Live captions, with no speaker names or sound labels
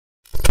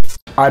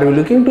Are you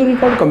looking to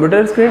record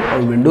computer screen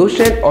on Windows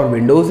 10 or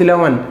Windows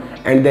 11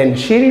 and then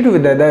share it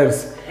with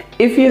others?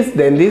 If yes,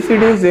 then this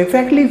video is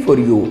exactly for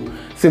you.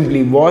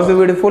 Simply watch the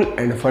video full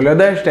and follow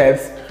the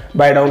steps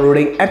by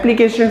downloading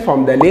application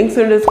from the links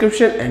in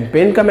description and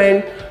pinned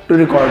comment to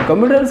record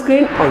computer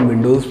screen on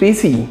Windows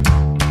PC.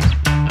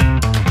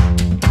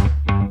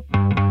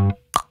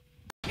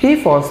 Hey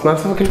folks,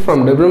 myself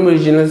from WM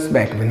Originals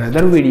back with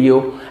another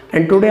video,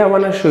 and today I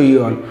wanna show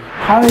you all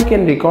how you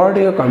can record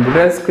your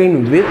computer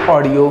screen with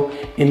audio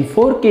in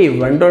 4K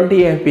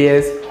 120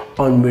 FPS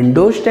on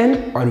Windows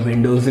 10 or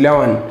Windows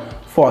 11.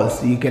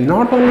 First, you can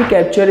not only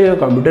capture your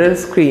computer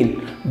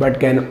screen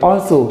but can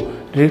also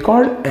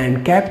record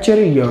and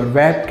capture your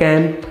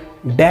webcam,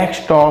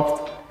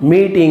 desktops,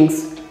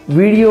 meetings,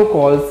 video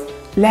calls,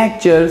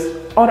 lectures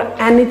or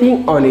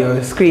anything on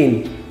your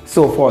screen.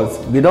 So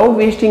first, without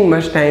wasting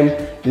much time,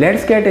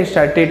 let's get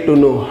started to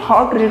know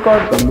how to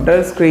record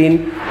computer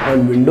screen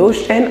on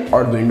Windows 10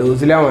 or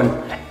Windows 11.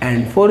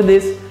 And for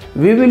this,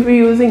 we will be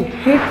using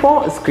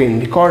HitPaw Screen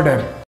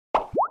Recorder.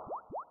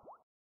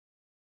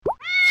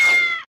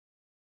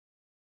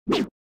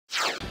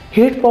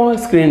 HitPaw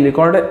Screen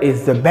Recorder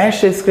is the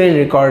best screen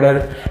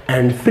recorder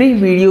and free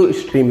video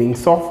streaming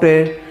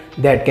software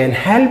that can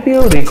help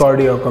you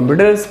record your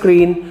computer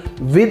screen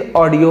with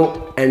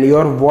audio and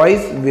your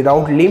voice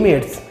without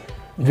limits.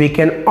 We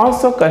can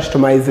also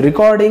customize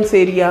recordings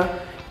area,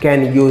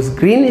 can use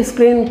green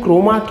screen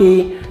chroma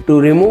key to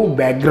remove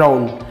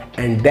background,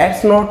 and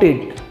that's not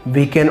it.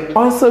 We can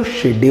also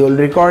schedule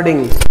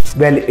recording.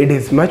 Well, it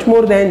is much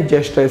more than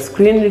just a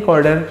screen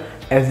recorder,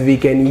 as we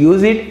can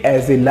use it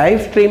as a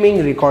live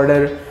streaming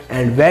recorder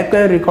and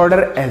webcam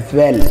recorder as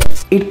well.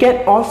 It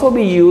can also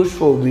be used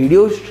for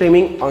video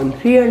streaming on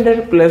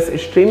 300 plus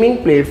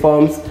streaming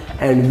platforms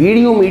and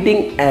video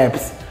meeting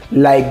apps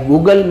like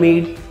Google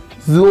Meet,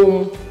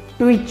 Zoom,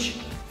 Twitch,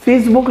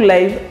 Facebook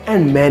Live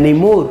and many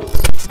more.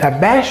 The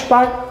best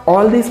part,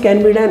 all this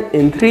can be done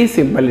in 3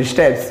 simple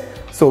steps.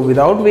 So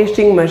without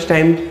wasting much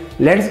time,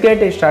 let's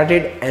get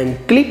started and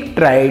click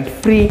try it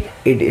free.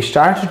 It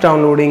starts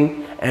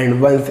downloading,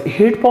 and once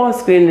HitPaw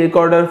Screen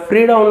Recorder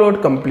free download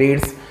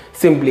completes,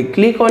 simply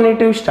click on it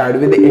to start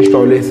with the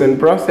installation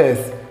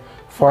process.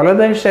 Follow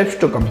the steps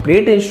to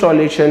complete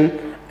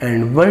installation,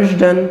 and once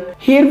done,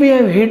 here we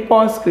have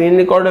HitPaw Screen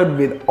Recorder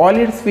with all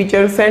its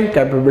features and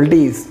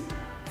capabilities.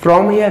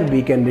 From here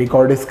we can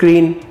record a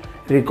screen,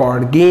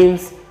 record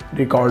games,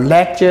 record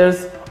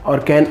lectures, or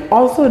can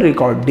also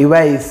record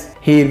device.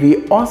 Here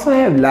we also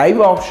have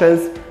live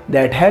options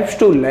that helps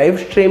to live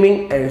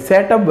streaming and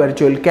set up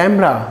virtual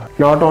camera.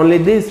 Not only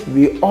this,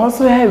 we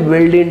also have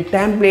built-in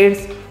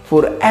templates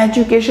for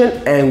education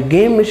and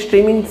game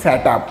streaming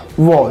setup.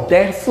 Wow,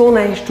 that's so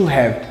nice to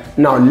have.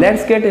 Now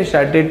let's get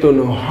started to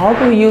know how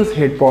to use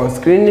HitPaw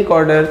Screen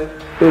Recorder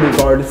to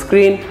record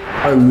screen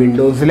on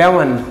Windows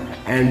 11.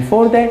 And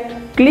for that,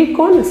 click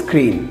on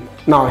screen.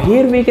 Now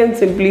here we can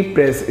simply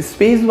press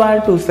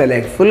spacebar to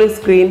select full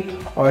screen,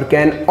 or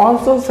can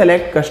also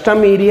select custom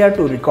area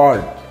to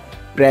record.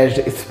 Press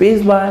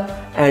spacebar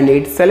and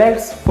it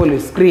selects full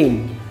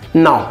screen.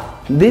 Now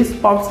this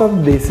pops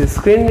up this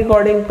screen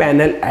recording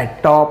panel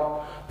at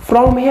top.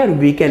 From here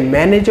we can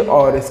manage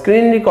our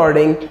screen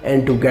recording,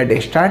 and to get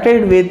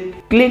started with,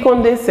 click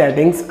on this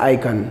settings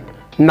icon.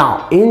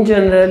 Now in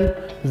general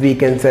we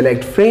can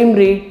select frame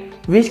rate,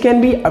 which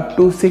can be up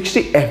to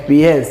 60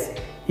 fps.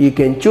 You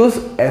can choose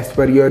as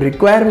per your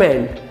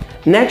requirement.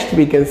 Next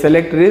we can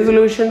select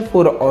resolution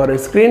for our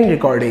screen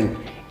recording.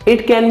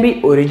 It can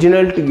be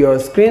original to your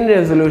screen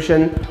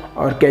resolution,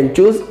 or can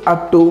choose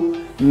up to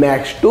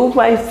max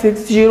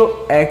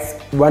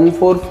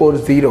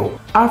 2560x1440.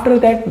 After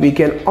that we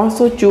can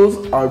also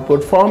choose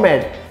output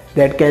format,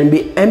 that can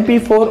be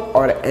MP4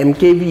 or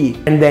MKV,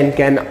 and then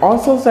can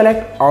also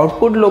select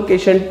output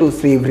location to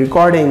save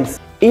recordings.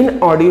 In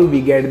audio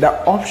we get the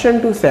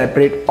option to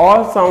separate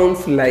all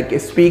sounds like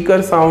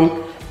speaker sound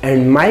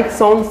and mic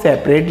sound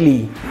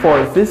separately.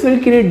 First, this will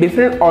create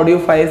different audio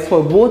files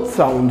for both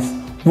sounds.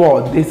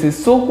 Wow, this is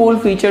so cool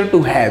feature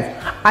to have.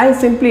 I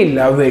simply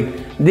love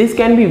it. This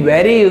can be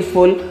very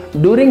useful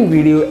during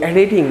video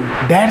editing.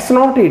 That's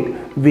not it.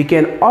 We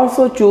can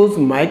also choose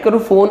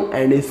microphone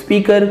and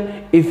speaker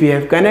if we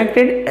have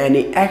connected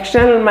any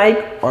external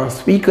mic or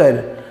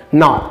speaker.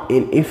 Now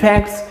in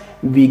effects,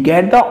 we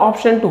get the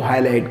option to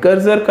highlight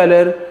cursor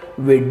color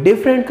with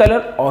different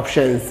color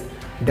options.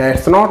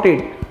 That's not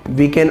it.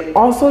 We can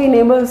also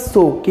enable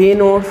show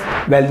keynotes.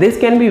 Well, this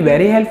can be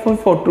very helpful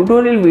for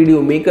tutorial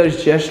video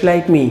makers just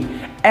like me,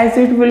 as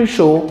it will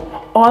show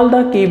all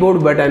the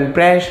keyboard button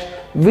pressed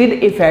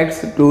with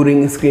effects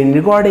during screen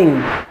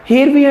recording.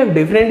 Here we have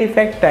different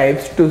effect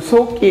types to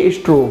show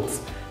keystrokes.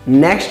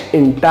 Next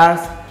in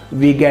task,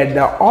 we get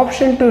the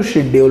option to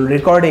schedule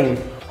recording,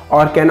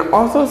 or can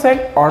also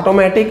set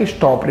automatic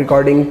stop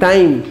recording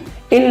time.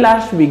 In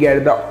last we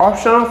get the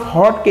option of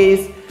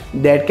hotkeys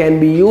that can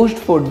be used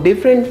for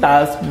different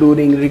tasks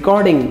during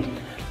recording,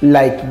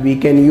 like we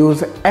can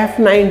use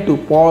F9 to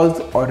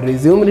pause or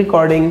resume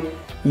recording,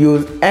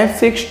 use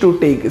F6 to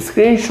take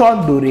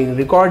screenshot during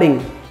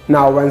recording,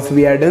 Now once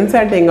we are done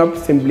setting up,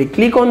 simply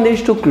click on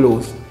this to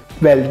close.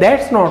 Well,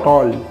 that's not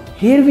all.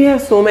 Here we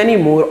have so many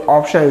more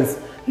options,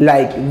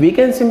 like we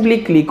can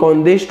simply click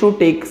on this to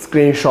take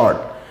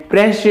screenshot.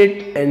 Press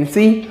it and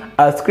see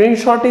a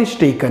screenshot is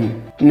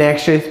taken.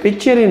 Next is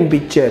picture in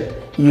picture.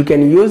 You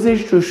can use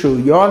this to show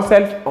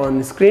yourself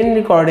on screen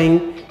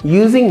recording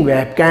using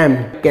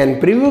webcam. Can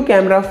preview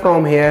camera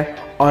from here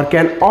or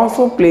can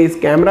also place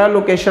camera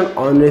location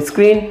on the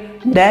screen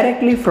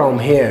directly from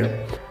here.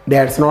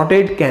 That's not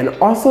it, can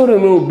also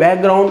remove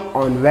background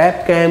on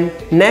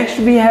webcam. Next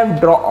we have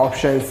draw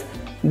options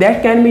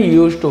that can be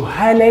used to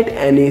highlight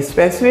any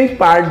specific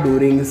part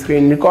during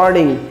screen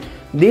recording.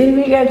 There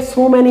we get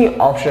so many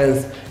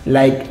options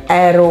like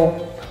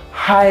arrow,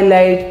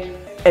 highlight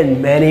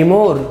and many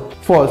more.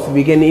 First,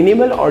 we can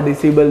enable or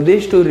disable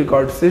this to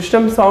record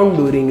system sound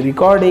during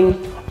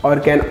recording, or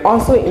can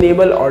also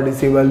enable or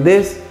disable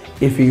this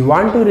if you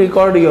want to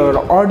record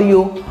your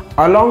audio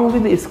along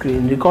with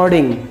screen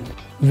recording.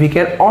 We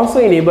can also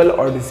enable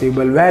or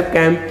disable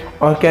webcam,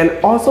 or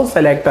can also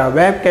select a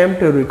webcam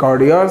to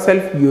record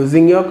yourself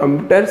using your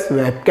computer's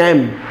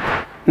webcam.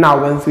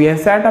 Now once we have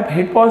set up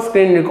HitPaw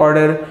Screen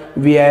Recorder,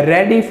 we are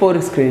ready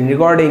for screen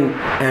recording,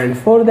 and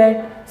for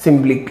that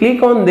simply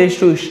click on this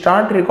to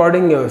start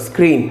recording your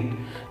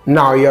screen.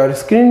 Now your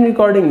screen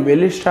recording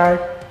will start.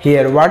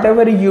 Here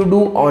whatever you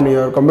do on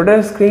your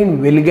computer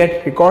screen will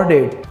get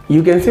recorded.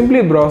 You can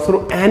simply browse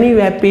through any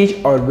web page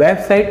or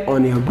website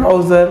on your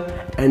browser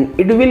and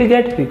it will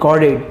get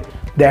recorded.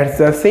 That's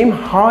the same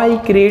how I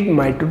create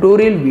my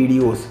tutorial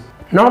videos.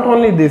 Not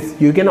only this,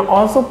 you can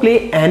also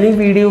play any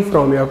video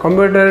from your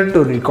computer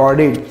to record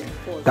it.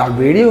 The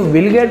video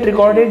will get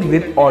recorded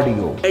with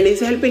audio and is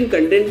helping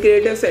content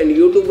creators and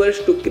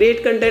YouTubers to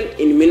create content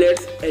in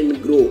minutes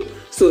and grow.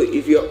 So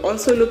if you're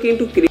also looking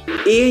to create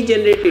AI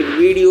generated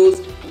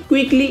videos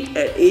quickly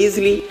and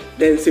easily,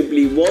 then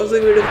simply watch the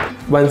video.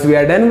 Once we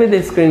are done with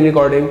the screen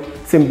recording,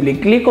 simply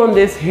click on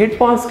this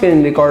HitPaw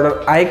Screen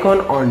Recorder icon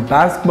on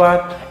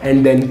taskbar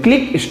and then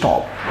click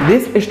stop.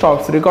 This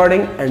stops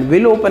recording and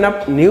will open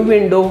up new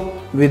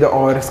window with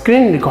our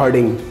screen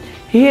recording.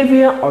 Here we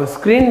have our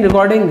screen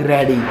recording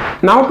ready.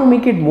 Now to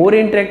make it more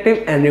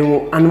interactive and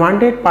remove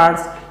unwanted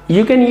parts,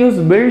 you can use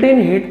built-in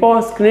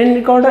HitPaw Screen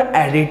Recorder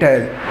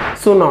editor.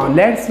 So now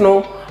let's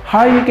know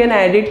how you can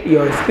edit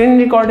your screen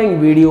recording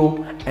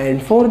video,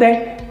 and for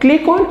that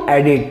click on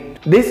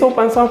edit. This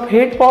opens up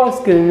HitPaw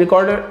Screen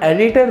Recorder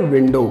editor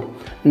window.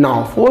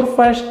 Now for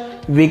first,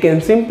 we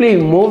can simply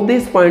move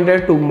this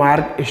pointer to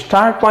mark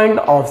start point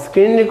of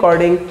screen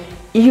recording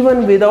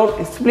even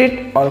without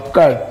split or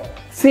cut.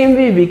 Same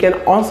way we can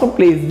also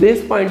place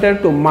this pointer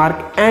to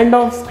mark end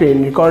of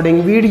screen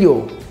recording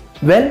video.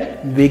 Well,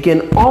 we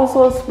can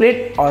also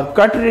split or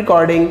cut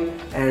recording,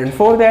 and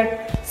for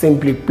that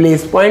simply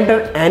place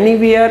pointer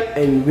anywhere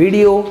in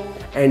video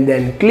and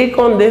then click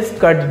on this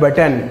cut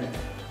button.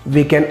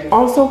 We can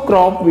also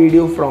crop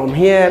video from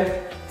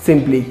here.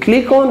 Simply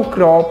click on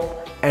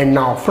crop, and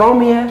now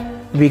from here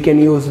we can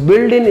use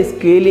built-in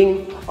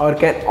scaling or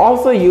can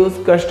also use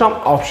custom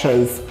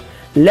options.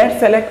 Let's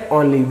select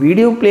only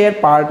video player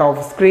part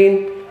of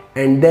screen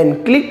and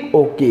then click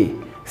OK.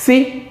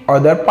 See,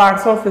 other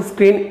parts of the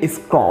screen is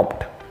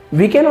cropped.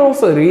 We can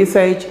also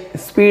resize,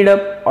 speed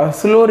up or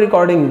slow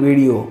recording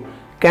video.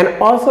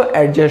 Can also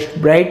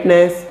adjust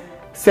brightness,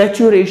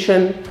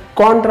 saturation,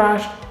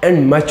 contrast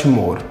and much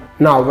more.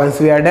 Now once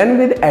we are done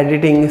with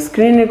editing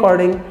screen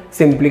recording,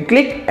 simply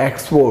click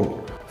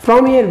export.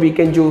 From here we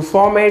can choose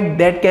format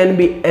that can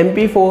be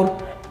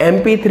MP4,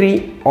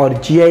 MP3 or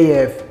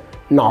GIF.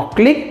 Now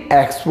click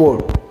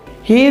export.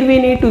 Here we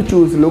need to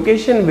choose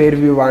location where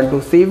we want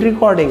to save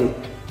recording.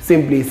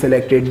 Simply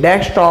select it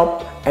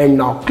desktop and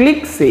now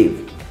click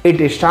save.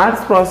 It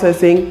starts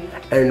processing,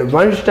 and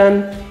once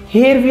done,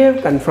 here we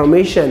have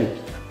confirmation.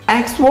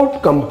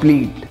 Export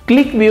complete.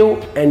 Click view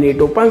and it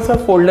opens a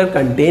folder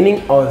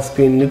containing our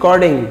screen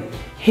recording.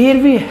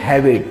 Here we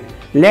have it.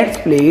 Let's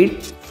play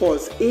it.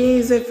 First, AI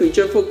is a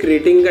feature for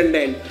creating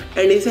content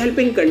and is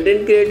helping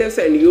content creators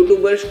and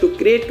YouTubers to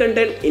create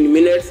content in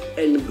minutes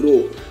and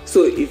grow.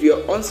 So if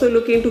you're also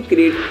looking to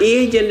create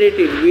AI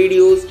generated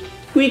videos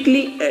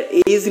quickly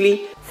and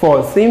easily,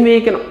 for same way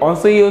you can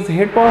also use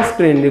HitPaw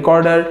Screen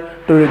Recorder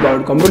to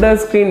record computer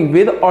screen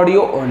with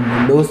audio on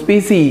Windows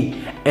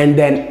PC and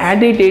then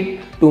edit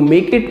it to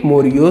make it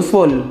more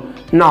useful.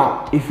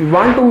 Now if you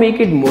want to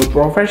make it more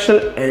professional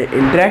and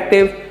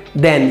interactive,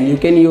 then you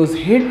can use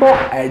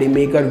HitPaw Ad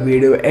Maker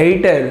video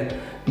editor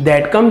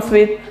that comes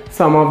with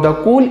some of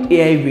the cool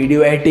AI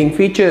video editing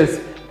features,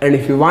 and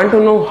if you want to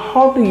know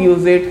how to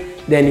use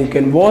it, then you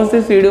can watch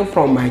this video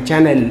from my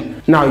channel.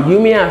 Now you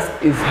may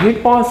ask, is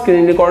HitPaw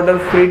Screen Recorder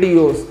free to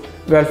use?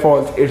 Well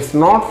first, it's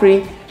not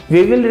free.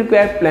 We will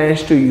require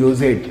plans to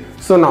use it.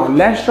 So now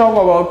let's talk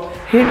about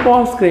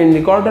HitPaw Screen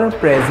Recorder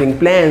pricing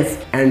plans,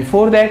 and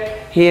for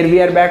that here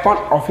we are back on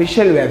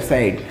official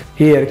website.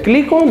 Here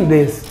click on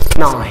this.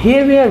 Now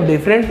here we have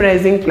different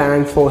pricing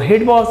plans for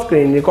HitPaw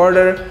Screen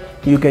Recorder.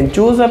 You can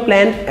choose a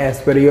plan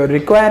as per your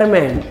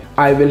requirement.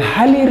 I will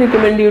highly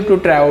recommend you to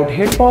try out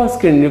HitPaw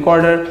Screen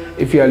Recorder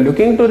if you are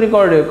looking to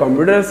record your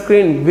computer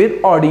screen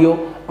with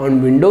audio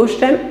on Windows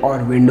 10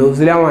 or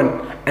Windows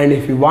 11. And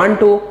if you want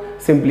to,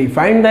 simply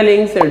find the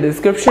links in the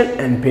description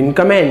and pin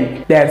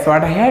comment. That's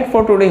what I had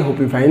for today. Hope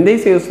you find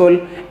this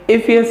useful.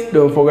 If yes,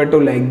 don't forget to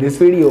like this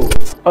video.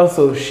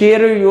 Also share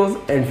your views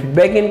and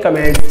feedback in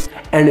comments.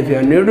 And if you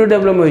are new to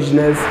development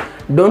business,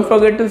 don't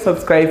forget to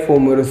subscribe for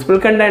more useful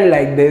content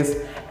like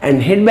this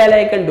and hit bell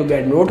icon to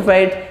get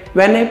notified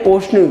when I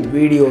post new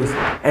videos.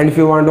 And if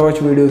you want to watch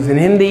videos in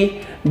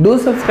Hindi, do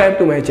subscribe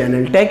to my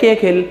channel Tech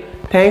Hill.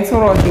 Thanks for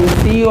watching.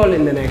 See you all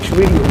in the next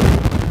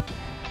video.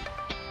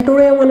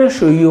 Today I want to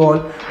show you all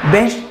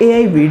best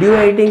AI video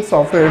editing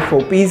software for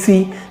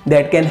PC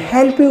that can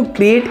help you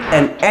create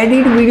and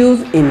edit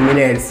videos in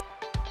minutes.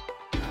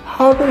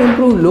 How to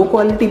improve low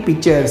quality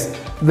pictures?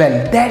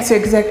 Well, that's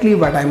exactly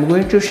what I'm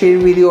going to share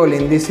with you all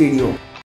in this video.